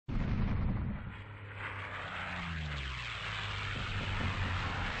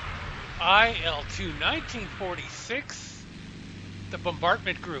IL-2, 1946, the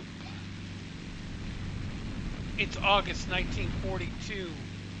Bombardment Group. It's August 1942.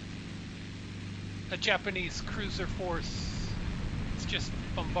 A Japanese cruiser force has just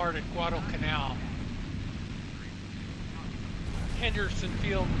bombarded Guadalcanal. Henderson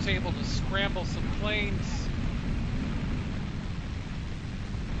Field was able to scramble some planes,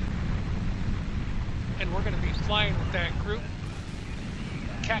 and we're going to be flying with that group.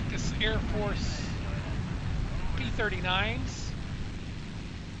 Cactus Air Force P-39s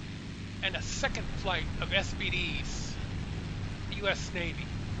and a second flight of SBDs, the U.S. Navy.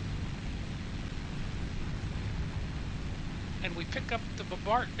 And we pick up the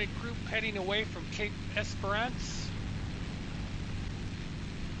Bombardment Group heading away from Cape Esperance.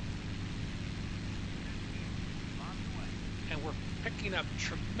 And we're picking up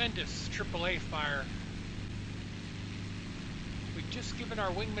tremendous AAA fire. We've just given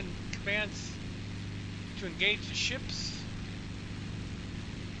our wingman commands to engage the ships.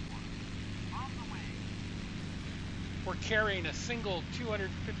 We're carrying a single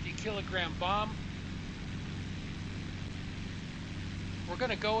 250 kilogram bomb. We're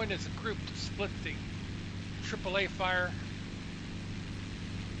going to go in as a group to split the AAA fire.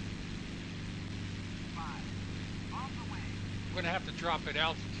 We're going to have to drop at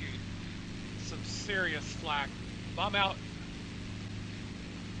altitude. Some serious flak. Bomb out.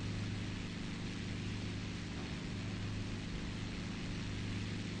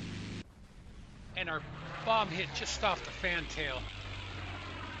 And our bomb hit just off the fantail.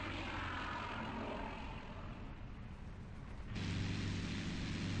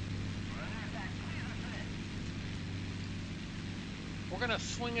 We're going to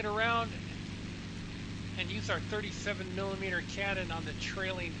swing it around and use our 37mm cannon on the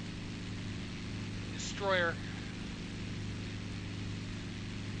trailing destroyer.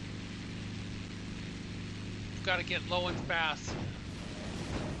 We've got to get low and fast.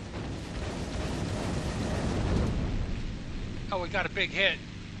 Oh, we got a big hit.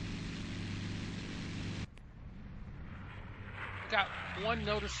 Got one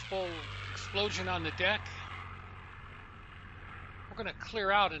noticeable explosion on the deck. We're going to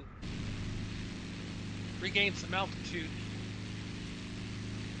clear out and regain some altitude.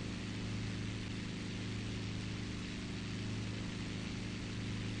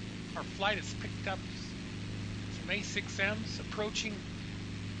 Our flight has picked up some A6Ms approaching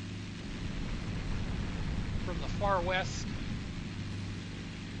from the far west.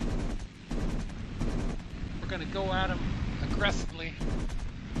 We're going to go at them aggressively.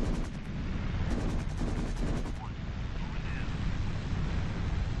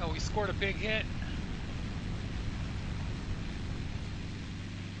 Oh, we scored a big hit.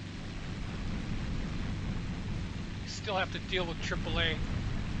 We still have to deal with AAA.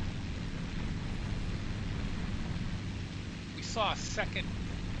 We saw a second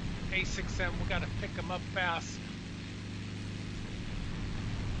A6M. We got to pick them up fast.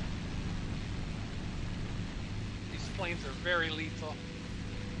 Planes are very lethal.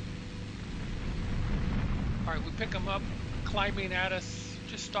 Alright, we pick them up, climbing at us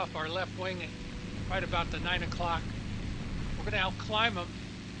just off our left wing at right about the 9 o'clock. We're going to out-climb them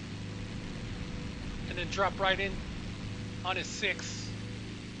and then drop right in on his 6.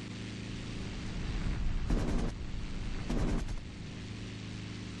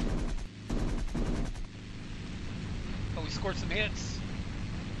 Oh, we scored some hits.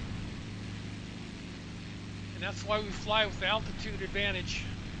 And that's why we fly with the altitude advantage.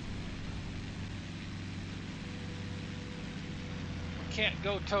 We can't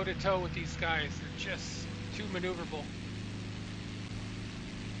go toe-to-toe with these guys. They're just too maneuverable.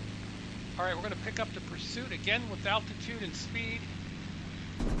 Alright, we're going to pick up the pursuit again with altitude and speed.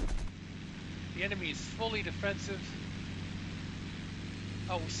 The enemy is fully defensive.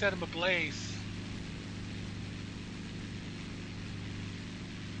 Oh, we set him ablaze.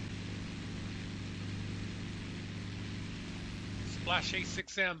 Splash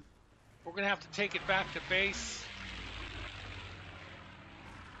A6M. We're going to have to take it back to base.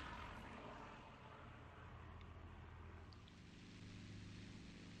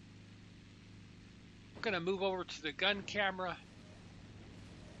 We're going to move over to the gun camera.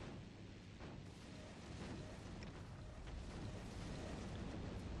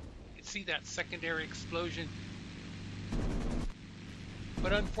 You can see that secondary explosion.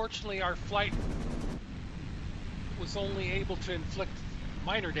 But unfortunately, our flight was only able to inflict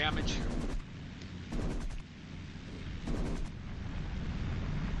minor damage.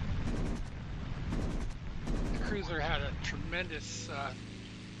 The cruiser had a tremendous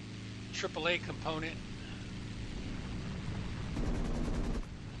AAA component.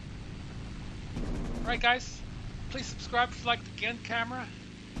 Alright guys, please subscribe if you like the gun camera.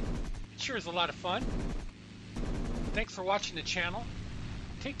 It sure is a lot of fun. Thanks for watching the channel.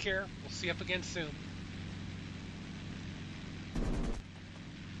 Take care. We'll see you up again soon.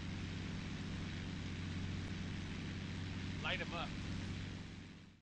 Light 'em up.